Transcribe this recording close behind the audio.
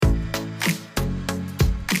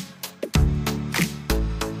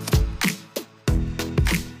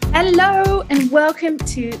Hello and welcome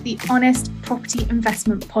to the Honest Property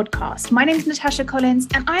Investment Podcast. My name is Natasha Collins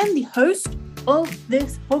and I am the host of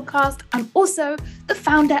this podcast. I'm also the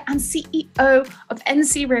founder and CEO of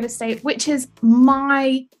NC Real Estate, which is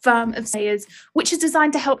my firm of surveyors, which is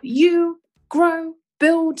designed to help you grow,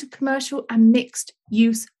 build commercial and mixed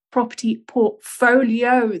use property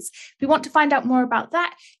portfolios. If you want to find out more about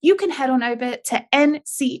that, you can head on over to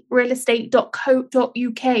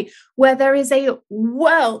ncrealestate.co.uk, where there is a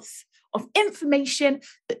wealth of information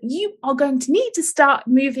that you are going to need to start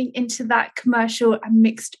moving into that commercial and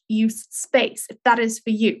mixed use space, if that is for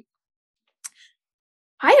you.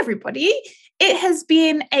 Hi, everybody. It has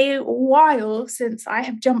been a while since I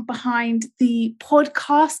have jumped behind the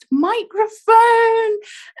podcast microphone.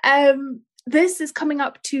 This is coming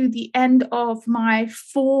up to the end of my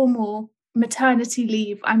formal maternity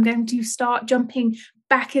leave. I'm going to start jumping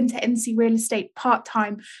back into NC Real Estate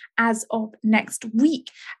part-time as of next week.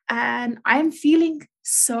 And I'm feeling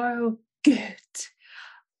so good.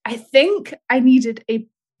 I think I needed a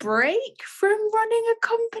break from running a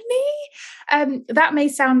company. That may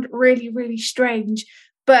sound really, really strange,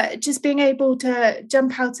 but just being able to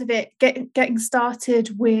jump out of it, getting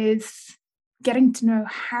started with getting to know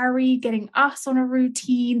Harry, getting us on a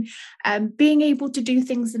routine, being able to do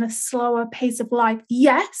things in a slower pace of life.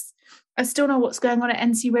 Yes, I still know what's going on at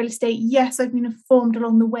NC Real Estate. Yes, I've been informed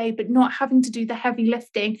along the way, but not having to do the heavy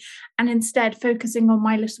lifting and instead focusing on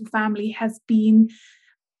my little family has been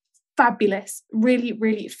fabulous, really,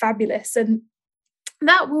 really fabulous. And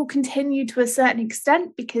that will continue to a certain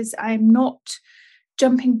extent because I'm not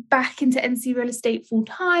jumping back into NC Real Estate full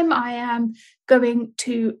time. I am going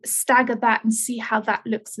to stagger that and see how that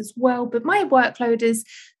looks as well. But my workload is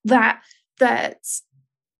that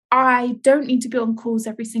I don't need to be on calls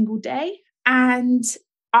every single day, and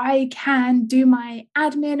I can do my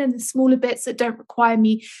admin and the smaller bits that don't require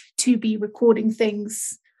me to be recording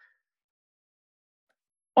things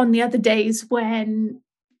on the other days when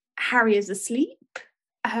Harry is asleep.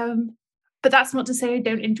 But that's not to say I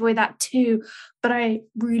don't enjoy that too, but I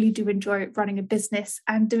really do enjoy running a business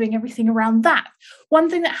and doing everything around that. One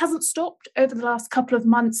thing that hasn't stopped over the last couple of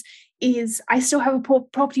months is I still have a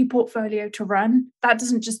property portfolio to run. That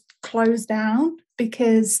doesn't just close down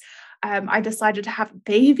because I decided to have a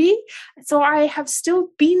baby. So I have still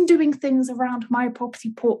been doing things around my property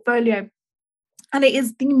portfolio. And it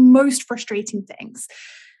is the most frustrating things.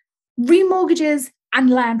 Remortgages and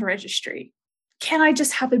land registry. Can I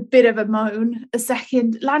just have a bit of a moan a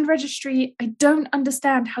second? Land registry, I don't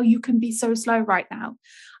understand how you can be so slow right now.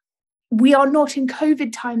 We are not in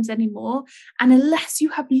COVID times anymore. And unless you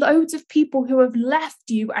have loads of people who have left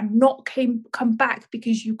you and not come back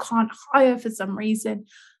because you can't hire for some reason,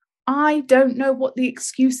 I don't know what the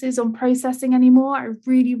excuse is on processing anymore. I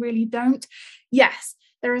really, really don't. Yes,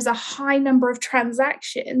 there is a high number of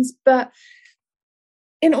transactions, but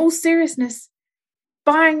in all seriousness,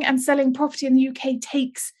 buying and selling property in the UK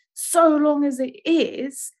takes so long as it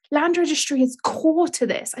is. Land registry is core to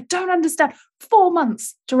this. I don't understand. 4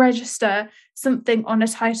 months to register something on a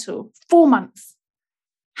title. 4 months.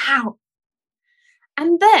 How?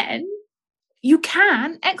 And then you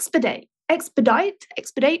can expedite. I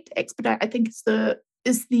think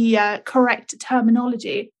is the correct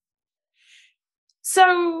terminology.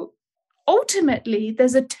 So ultimately,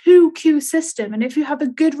 there's a 2-queue system. And if you have a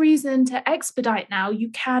good reason to expedite now, you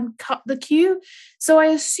can cut the queue. So I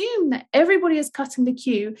assume that everybody is cutting the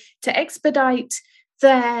queue to expedite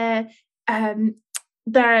their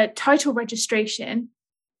title registration,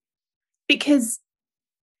 because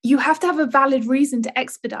you have to have a valid reason to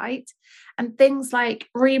expedite. And things like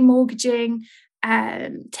remortgaging,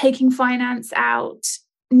 taking finance out,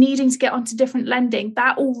 needing to get onto different lending,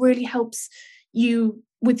 that all really helps you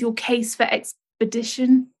with your case for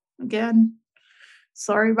expedition. Again,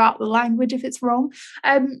 sorry about the language if it's wrong.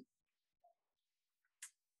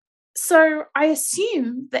 So I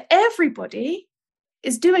assume that everybody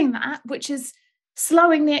is doing that, which is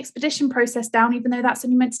slowing the expedition process down, even though that's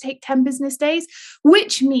only meant to take 10 business days,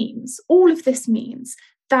 which means, all of this means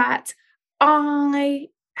that I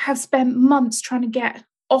have spent months trying to get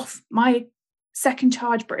off my second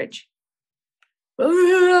charge bridge.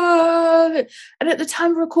 And at the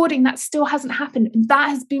time of recording, that still hasn't happened. And that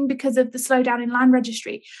has been because of the slowdown in land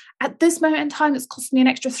registry. At this moment in time, it's cost me an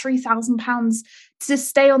extra £3,000 to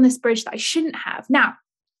stay on this bridge that I shouldn't have. Now,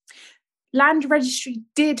 land registry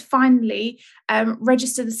did finally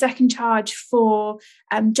register the second charge for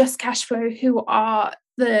Just Cashflow, who are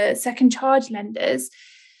the second charge lenders.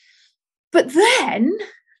 But then,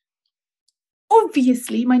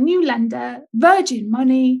 obviously, my new lender, Virgin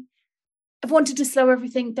Money, I've wanted to slow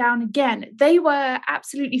everything down again. They were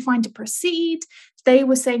absolutely fine to proceed. They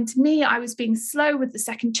were saying to me I was being slow with the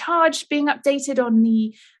second charge being updated on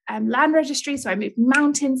the land registry. So I moved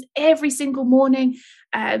mountains every single morning.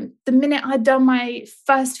 The minute I'd done my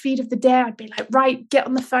first feed of the day, I'd be like, right, get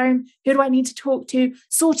on the phone. Who do I need to talk to?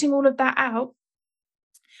 Sorting all of that out.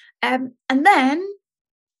 And then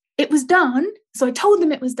it was done. So I told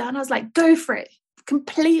them it was done. I was like, go for it.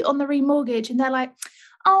 Complete on the remortgage. And they're like,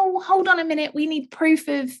 oh, hold on a minute. We need proof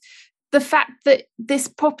of the fact that this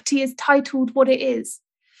property is titled what it is.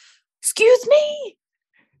 Excuse me.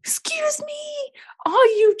 Are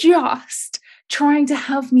you just trying to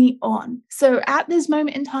have me on? So at this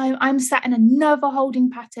moment in time, I'm sat in another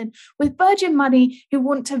holding pattern with Virgin Money who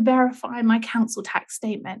want to verify my council tax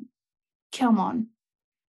statement. Come on.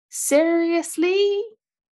 Seriously?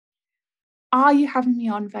 Are you having me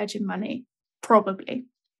on, Virgin Money? Probably.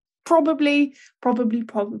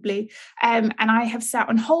 And I have sat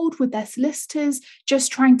on hold with their solicitors,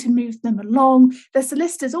 just trying to move them along. The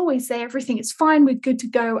solicitors always say everything is fine, we're good to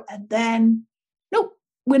go. And then, nope,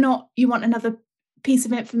 we're not. You want another piece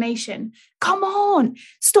of information. Come on,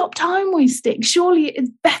 stop time wasting. Surely it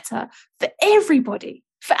is better for everybody,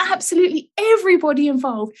 for absolutely everybody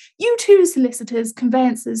involved. You too, solicitors,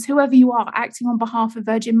 conveyancers, whoever you are acting on behalf of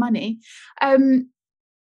Virgin Money.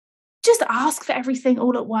 Just ask for everything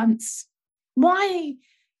all at once. Why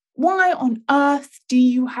on earth do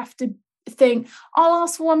you have to think, I'll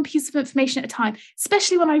ask for one piece of information at a time,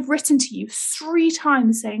 especially when I've written to you 3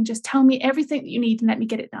 times saying, just tell me everything that you need and let me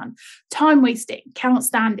get it done. Time wasting, cannot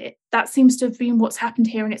stand it. That seems to have been what's happened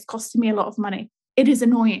here, and it's costing me a lot of money. It is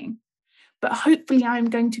annoying, but hopefully I'm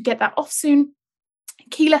going to get that off soon.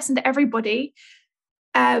 Key lesson to everybody.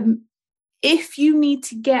 If you need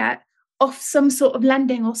to get off some sort of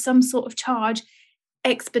lending or some sort of charge,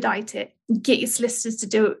 expedite it. Get your solicitors to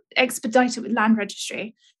do it. Expedite it with land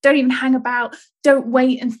registry. Don't even hang about. Don't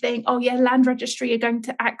wait and think, oh yeah, land registry are going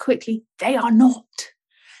to act quickly. They are not.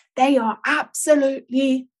 They are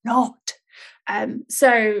absolutely not.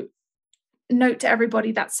 So note to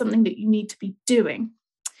everybody, that's something that you need to be doing.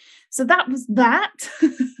 So that was that.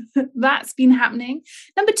 That's been happening.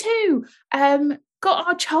 Number 2, got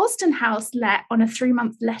our Charleston house let on a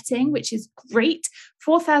 3-month letting, which is great.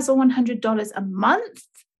 $4,100 a month.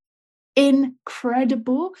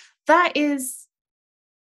 Incredible. That is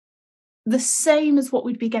the same as what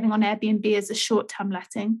we'd be getting on Airbnb as a short-term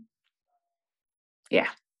letting. Yeah.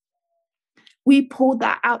 We pulled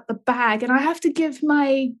that out the bag, and I have to give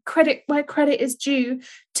my credit where credit is due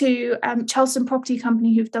to Charleston Property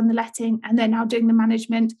Company, who've done the letting and they're now doing the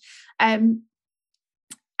management.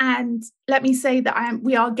 And let me say that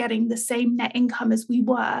we are getting the same net income as we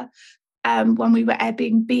were when we were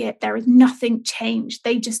Airbnb it. There is nothing changed.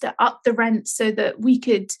 They just upped the rent so that we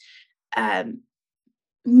could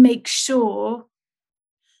make sure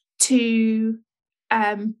to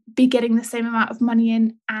be getting the same amount of money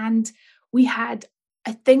in. And we had,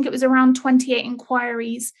 I think it was around 28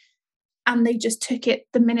 inquiries, and they just took it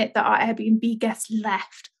the minute that our Airbnb guests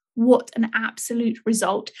left. What an absolute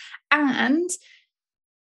result. And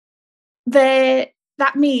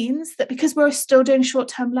that means that because we're still doing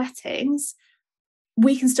short-term lettings,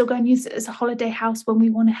 we can still go and use it as a holiday house when we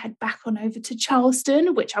want to head back on over to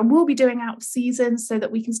Charleston, which I will be doing out of season so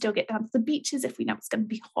that we can still get down to the beaches if we know it's going to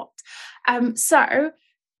be hot. So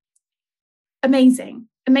amazing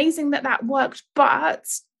that worked. But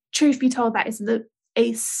truth be told, that is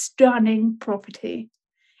a stunning property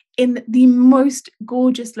in the most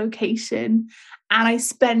gorgeous location. And I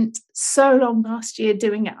spent so long last year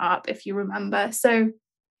doing it up, if you remember. So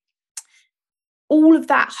all of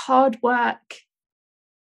that hard work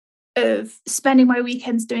of spending my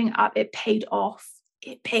weekends doing it up, it paid off.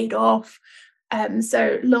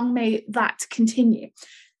 So long may that continue.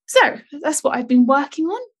 So that's what I've been working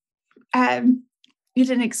on. You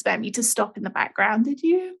didn't expect me to stop in the background, did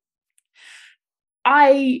you?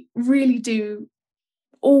 I really do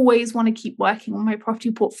always want to keep working on my property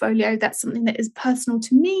portfolio. That's something that is personal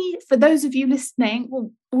to me. For those of you listening,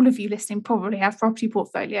 well, all of you listening probably have property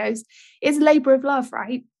portfolios. It's a labor of love,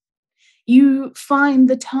 right? You find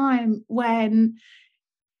the time when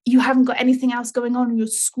you haven't got anything else going on and you'll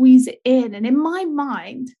squeeze it in. And in my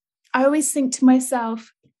mind, I always think to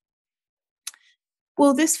myself,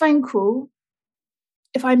 well, this phone call,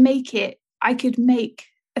 if I make it, I could make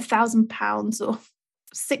 £1,000 or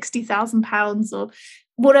 £60,000 or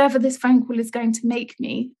whatever this phone call is going to make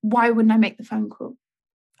me. Why wouldn't I make the phone call?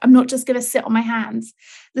 I'm not just going to sit on my hands.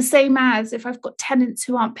 The same as if I've got tenants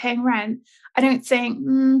who aren't paying rent, I don't think,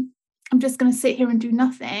 I'm just going to sit here and do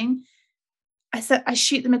nothing. I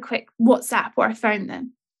shoot them a quick WhatsApp or I phone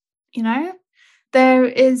them, you know? There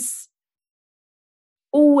is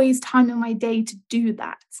always time in my day to do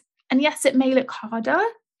that. And yes, it may look harder.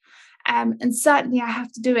 And certainly I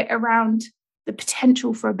have to do it around the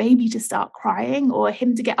potential for a baby to start crying or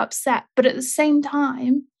him to get upset. But at the same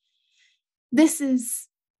time, this is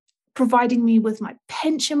providing me with my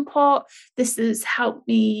pension pot. This has helped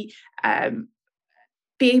me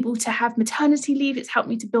be able to have maternity leave. It's helped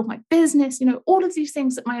me to build my business. All of these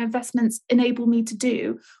things that my investments enable me to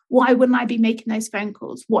do. Why wouldn't I be making those phone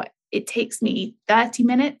calls? What, it takes me 30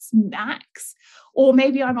 minutes max, or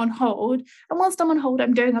maybe I'm on hold. And whilst I'm on hold,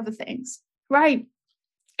 I'm doing other things, right?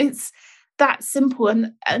 It's that simple.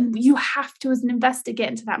 And you have to, as an investor, get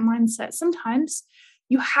into that mindset. Sometimes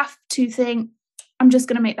you have to think, I'm just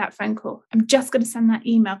going to make that phone call. I'm just going to send that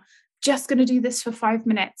email. Just going to do this for 5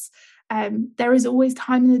 minutes. There is always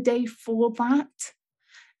time in the day for that.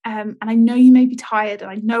 And I know you may be tired,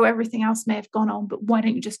 and I know everything else may have gone on, but why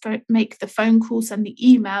don't you just make the phone call, send the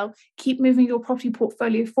email, keep moving your property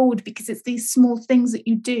portfolio forward, because it's these small things that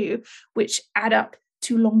you do which add up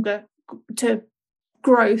to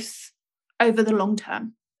growth over the long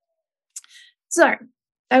term. So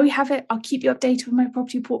there we have it. I'll keep you updated with my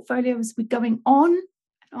property portfolio as we're going on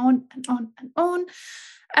and on and on and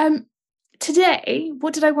on. Today,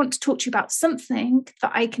 what did I want to talk to you about? Something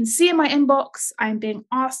that I can see in my inbox, I'm being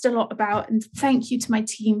asked a lot about, and thank you to my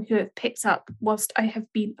team who have picked up whilst I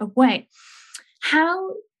have been away.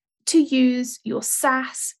 How to use your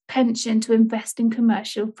SSAS pension to invest in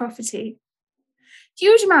commercial property.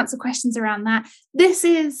 Huge amounts of questions around that. This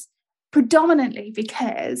is predominantly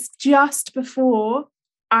because just before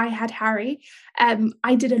I had Harry,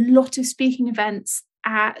 I did a lot of speaking events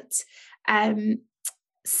at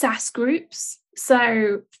SSAS groups.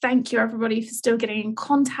 So thank you everybody for still getting in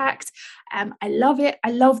contact. I love it.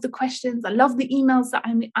 I love the questions. I love the emails that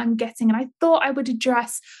I'm getting. And I thought I would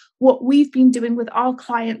address what we've been doing with our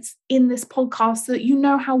clients in this podcast so that you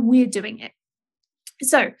know how we're doing it.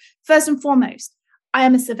 So first and foremost, I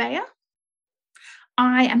am a surveyor.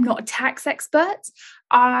 I am not a tax expert.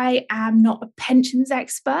 I am not a pensions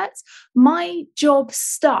expert. My job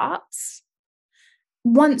starts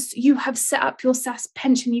once you have set up your SSAS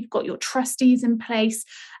pension, you've got your trustees in place,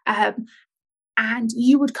 and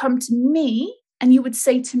you would come to me and you would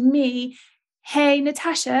say to me, hey,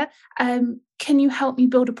 Natasha, can you help me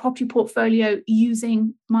build a property portfolio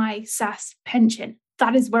using my SSAS pension?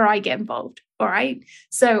 That is where I get involved. All right.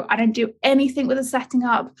 So I don't do anything with the setting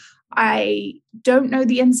up. I don't know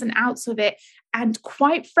the ins and outs of it. And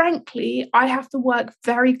quite frankly, I have to work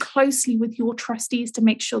very closely with your trustees to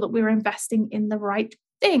make sure that we're investing in the right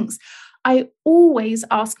things. I always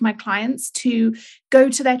ask my clients to go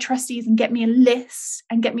to their trustees and get me a list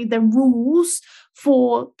and get me the rules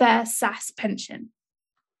for their SSAS pension.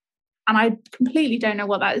 And I completely don't know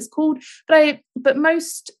what that is called, but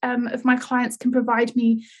most of my clients can provide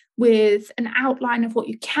me with an outline of what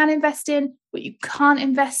you can invest in, what you can't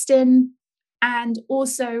invest in, and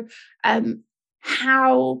also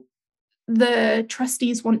how the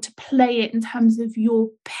trustees want to play it in terms of your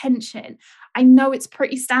pension. I know it's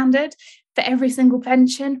pretty standard for every single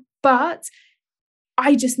pension, but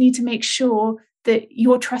I just need to make sure that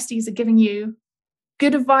your trustees are giving you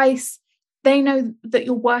good advice. They know that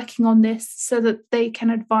you're working on this so that they can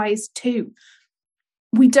advise too.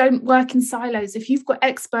 We don't work in silos. If you've got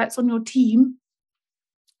experts on your team,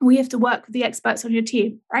 we have to work with the experts on your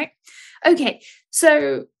team, right? Okay,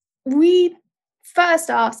 so we first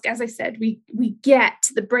ask, as I said, we get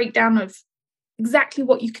the breakdown of exactly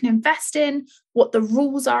what you can invest in, what the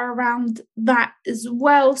rules are around that as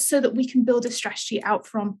well, so that we can build a strategy out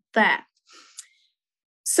from there.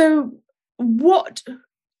 So what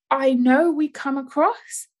I know we come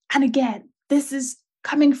across, and again, this is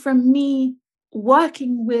coming from me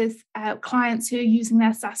working with clients who are using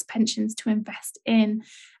their SSAS pensions to invest in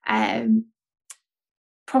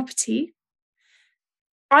property.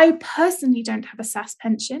 I personally don't have a SSAS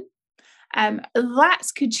pension. That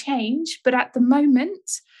could change, but at the moment,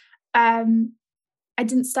 I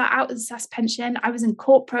didn't start out as a SSAS pension. I was in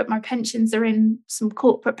corporate. My pensions are in some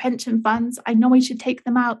corporate pension funds. I know I should take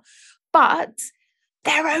them out, but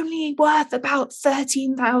they're only worth about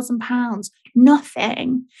 £13,000.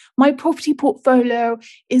 Nothing. My property portfolio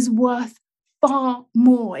is worth far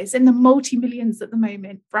more. It's in the multi-millions at the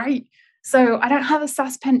moment, right? So I don't have a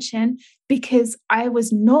SSAS pension because I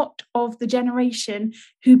was not of the generation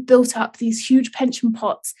who built up these huge pension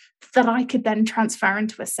pots that I could then transfer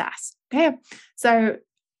into a SSAS. Okay. So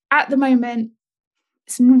at the moment,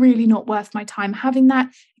 it's really not worth my time having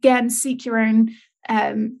that. Again, seek your own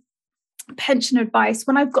pension advice.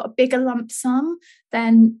 When I've got a bigger lump sum,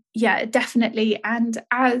 then yeah, definitely. And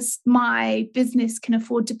as my business can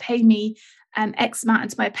afford to pay me X amount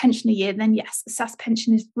into my pension a year, then yes, the SAS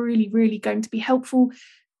pension is really, really going to be helpful.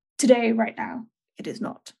 Today, right now, it is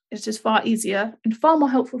not. It's just far easier and far more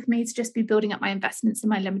helpful for me to just be building up my investments in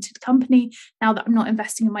my limited company now that I'm not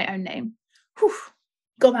investing in my own name. Whew,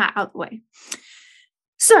 got that out of the way.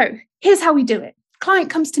 So here's how we do it. Client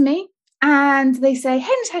comes to me and they say,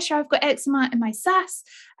 hey, Natasha, I've got X amount in my SAS.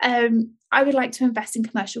 I would like to invest in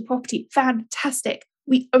commercial property. Fantastic.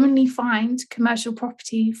 We only find commercial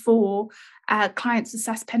property for clients with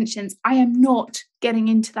SAS pensions. I am not getting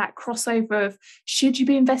into that crossover of should you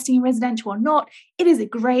be investing in residential or not. It is a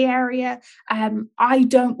grey area. I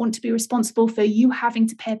don't want to be responsible for you having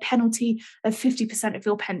to pay a penalty of 50% of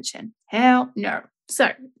your pension. Hell no.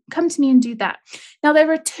 So come to me and do that. Now,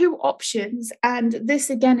 there are two options, and this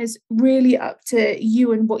again is really up to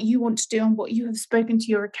you and what you want to do and what you have spoken to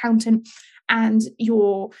your accountant and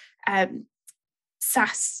your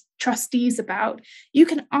SAS trustees about. You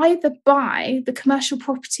can either buy the commercial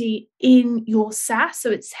property in your SAS,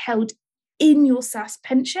 so it's held in your SAS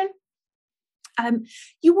pension.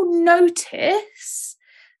 You will notice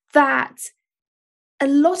that a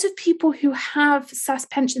lot of people who have SAS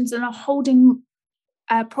pensions and are holding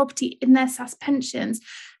property in their SAS pensions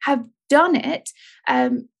have done it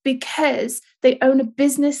because they own a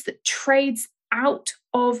business that trades out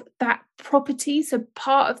of that property. So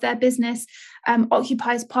part of their business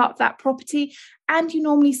occupies part of that property. And you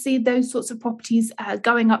normally see those sorts of properties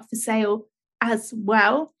going up for sale as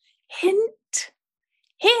well. Hint.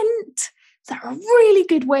 It's a really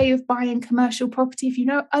good way of buying commercial property. If you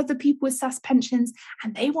know other people with SAS pensions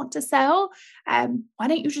and they want to sell, why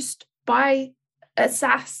don't you just buy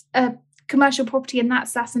a commercial property in that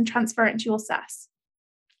SAS and transfer it into your SAS?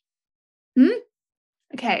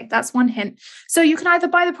 Okay, that's one hint. So you can either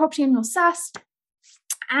buy the property in your SAS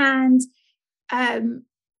and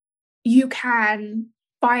you can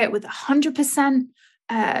buy it with 100%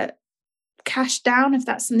 cash down if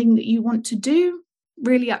that's something that you want to do.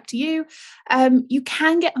 Really up to you. You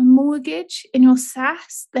can get a mortgage in your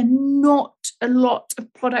SAS. There are not a lot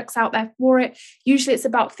of products out there for it. Usually it's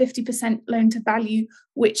about 50% loan to value,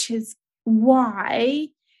 which is why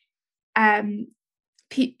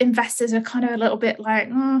investors are kind of a little bit like,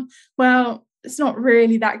 well, it's not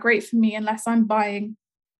really that great for me unless I'm buying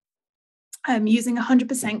using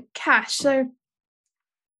 100% cash. So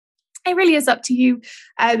it really is up to you.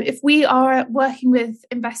 If we are working with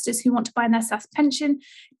investors who want to buy in their SAS pension,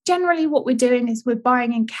 generally what we're doing is we're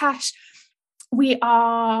buying in cash. We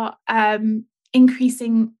are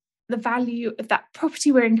increasing the value of that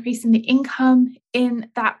property. We're increasing the income in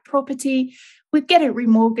that property. We get it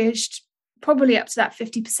remortgaged, probably up to that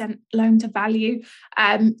 50% loan to value,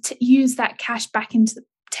 to use that cash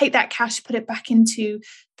take that cash, put it back into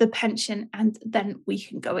the pension, and then we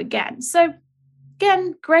can go again. So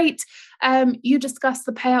again, great. You discuss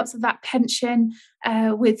the payouts of that pension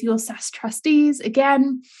with your SAS trustees.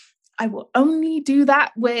 Again, I will only do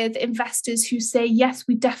that with investors who say, yes,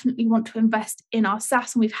 we definitely want to invest in our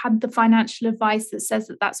SAS. And we've had the financial advice that says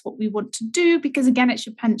that that's what we want to do because, again, it's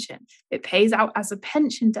your pension. It pays out as a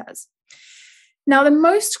pension does. Now, the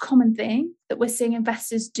most common thing that we're seeing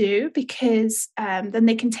investors do, because then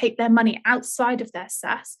they can take their money outside of their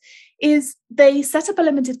SAS, is they set up a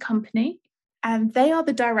limited company and they are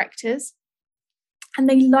the directors and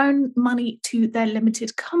they loan money to their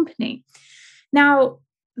limited company. Now,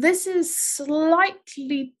 this is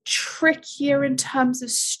slightly trickier in terms of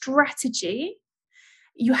strategy.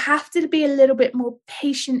 You have to be a little bit more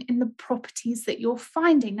patient in the properties that you're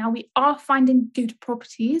finding. Now, we are finding good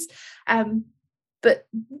properties, but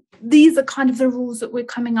these are kind of the rules that we're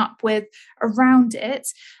coming up with around it.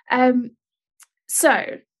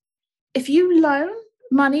 So if you loan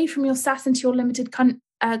money from your SAS into your limited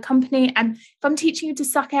company, and if I'm teaching you to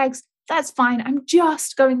suck eggs, that's fine. I'm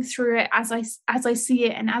just going through it as I see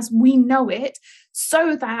it and as we know it,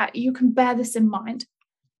 so that you can bear this in mind.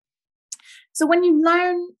 So when you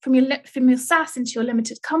loan from your SAS into your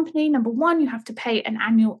limited company, number one, you have to pay an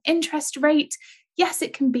annual interest rate. Yes,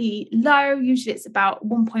 it can be low. Usually it's about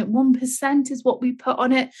 1.1% is what we put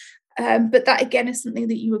on it. But that, again, is something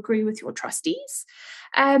that you agree with your trustees.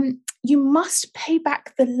 You must pay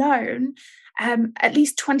back the loan, at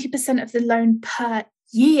least 20% of the loan per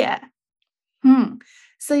year.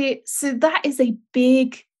 So that is a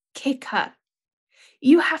big kicker.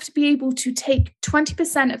 You have to be able to take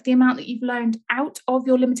 20% of the amount that you've loaned out of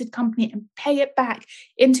your limited company and pay it back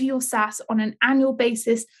into your SAS on an annual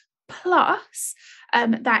basis, plus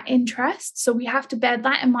that interest. So we have to bear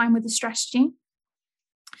that in mind with the strategy.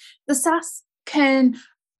 The SAS can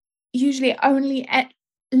usually only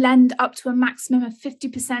lend up to a maximum of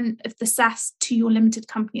 50% of the SAS to your limited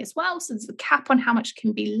company as well. So there's a cap on how much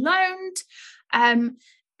can be loaned.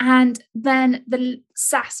 And then the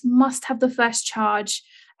SAS must have the first charge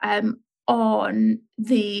on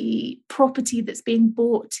the property that's being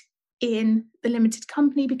bought in the limited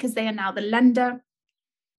company, because they are now the lender.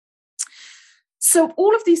 So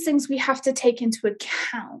all of these things we have to take into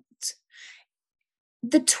account.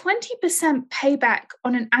 The 20% payback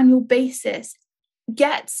on an annual basis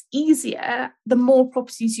gets easier the more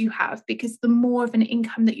properties you have, because the more of an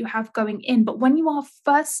income that you have going in. But when you are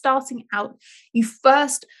first starting out, you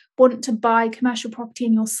first want to buy commercial property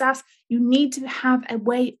in your SAS, you need to have a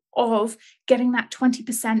way of getting that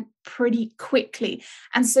 20% pretty quickly.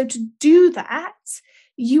 And so to do that,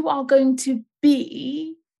 you are going to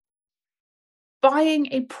be buying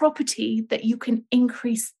a property that you can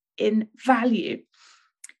increase in value.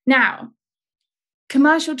 Now,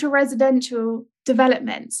 commercial to residential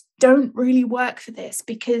developments don't really work for this,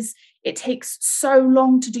 because it takes so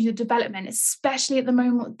long to do the development, especially at the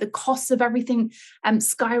moment with the costs of everything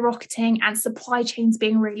skyrocketing and supply chains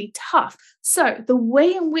being really tough. So the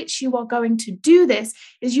way in which you are going to do this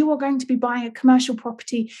is you are going to be buying a commercial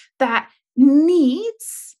property that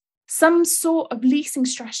needs some sort of leasing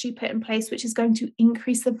strategy put in place, which is going to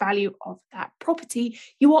increase the value of that property.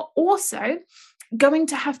 You are also going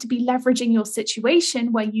to have to be leveraging your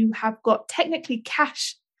situation where you have got technically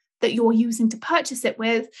cash that you're using to purchase it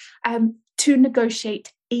with, to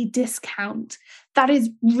negotiate a discount. That is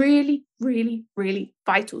really, really, really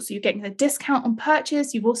vital. So you're getting a discount on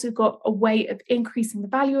purchase. You've also got a way of increasing the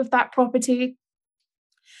value of that property.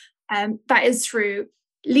 That is through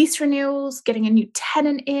lease renewals, getting a new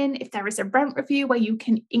tenant in, if there is a rent review where you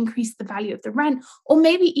can increase the value of the rent, or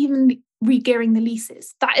maybe even regearing the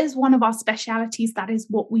leases. That is one of our specialities. That is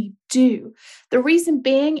what we do. The reason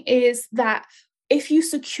being is that if you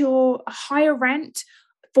secure a higher rent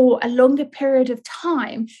for a longer period of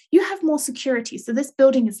time, you have more security. So this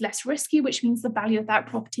building is less risky, which means the value of that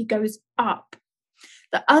property goes up.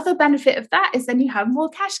 The other benefit of that is then you have more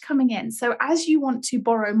cash coming in. So as you want to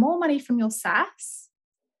borrow more money from your SAS,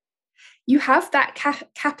 you have that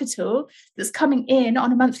capital that's coming in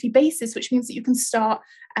on a monthly basis, which means that you can start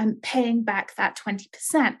paying back that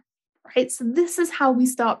 20%. Right? So this is how we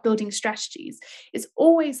start building strategies. It's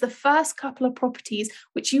always the first couple of properties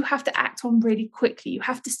which you have to act on really quickly. You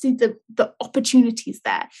have to see the opportunities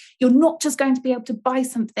there. You're not just going to be able to buy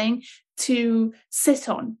something to sit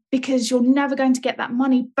on, because you're never going to get that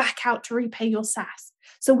money back out to repay your SAS.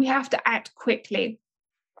 So we have to act quickly.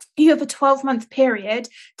 You have a 12-month period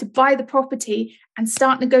to buy the property and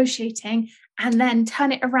start negotiating, and then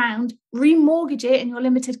turn it around, remortgage it in your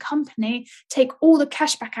limited company, take all the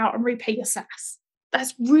cash back out and repay your SAS.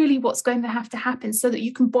 That's really what's going to have to happen so that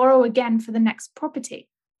you can borrow again for the next property.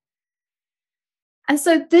 And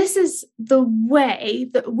so this is the way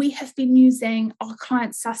that we have been using our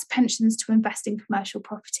clients' SAS pensions to invest in commercial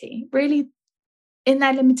property. Really, in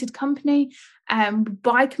their limited company,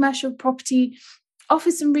 buy commercial property.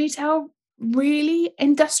 Office and retail, really.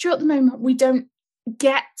 Industrial at the moment, we don't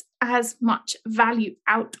get as much value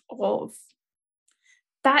out of.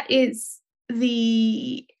 That is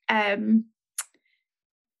the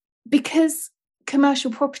because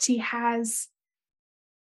industrial property has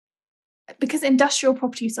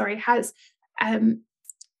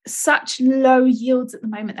such low yields at the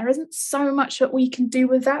moment. There isn't so much that we can do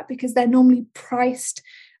with that, because they're normally priced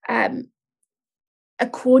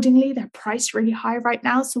accordingly. They're priced really high right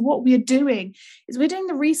now. So what we are doing is we're doing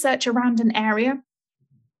the research around an area,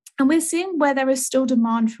 and we're seeing where there is still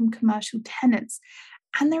demand from commercial tenants.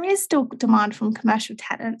 And there is still demand from commercial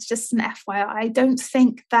tenants, just an FYI. I don't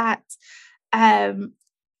think that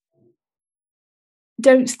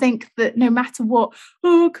no matter what,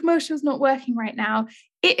 commercial's not working right now.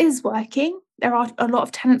 It is working. There are a lot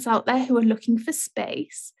of tenants out there who are looking for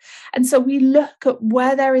space. And so we look at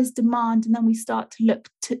where there is demand, and then we start to look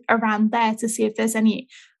around there to see if there's any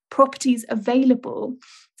properties available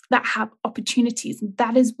that have opportunities. And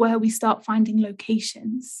that is where we start finding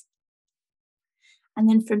locations. And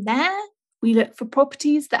then from there, we look for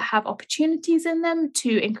properties that have opportunities in them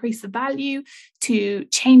to increase the value, to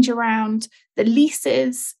change around the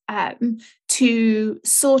leases, to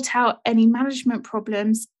sort out any management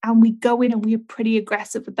problems. And we go in and we are pretty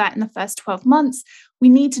aggressive with that in the first 12 months. We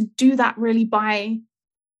need to do that really by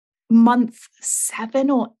month 7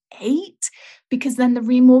 or 8, because then the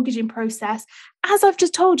remortgaging process, as I've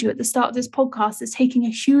just told you at the start of this podcast, is taking a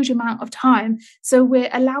huge amount of time. So we're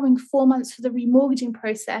allowing 4 months for the remortgaging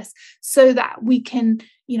process so that we can,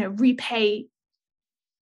 repay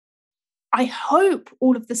I hope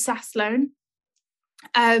all of the SSAS loan,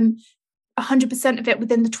 100% of it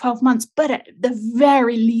within the 12 months, but at the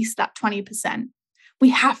very least that 20%. We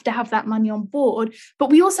have to have that money on board, but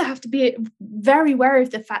we also have to be very wary of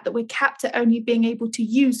the fact that we're capped at only being able to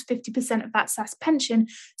use 50% of that SSAS pension.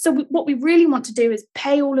 So what we really want to do is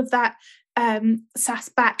pay all of that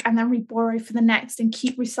SSAS back and then re-borrow for the next and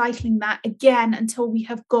keep recycling that again until we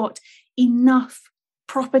have got enough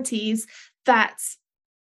properties that,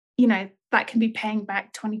 that can be paying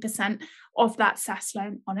back 20% of that SSAS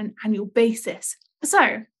loan on an annual basis.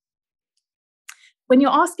 So when you're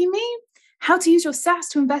asking me how to use your SSAS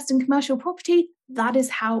to invest in commercial property, that is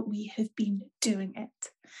how we have been doing it.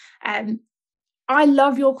 I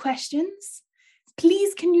love your questions.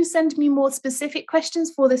 Please, can you send me more specific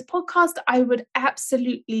questions for this podcast? I would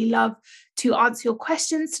absolutely love to answer your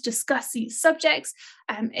questions, to discuss these subjects.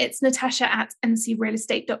 It's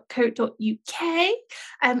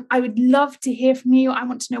natasha@ncrealestate.co.uk. I would love to hear from you. I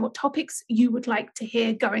want to know what topics you would like to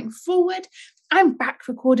hear going forward. I'm back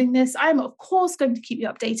recording this. I'm, of course, going to keep you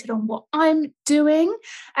updated on what I'm doing.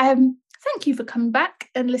 Thank you for coming back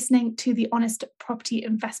and listening to the Honest Property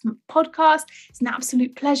Investment Podcast. It's an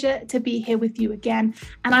absolute pleasure to be here with you again,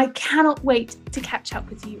 and I cannot wait to catch up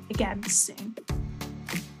with you again soon.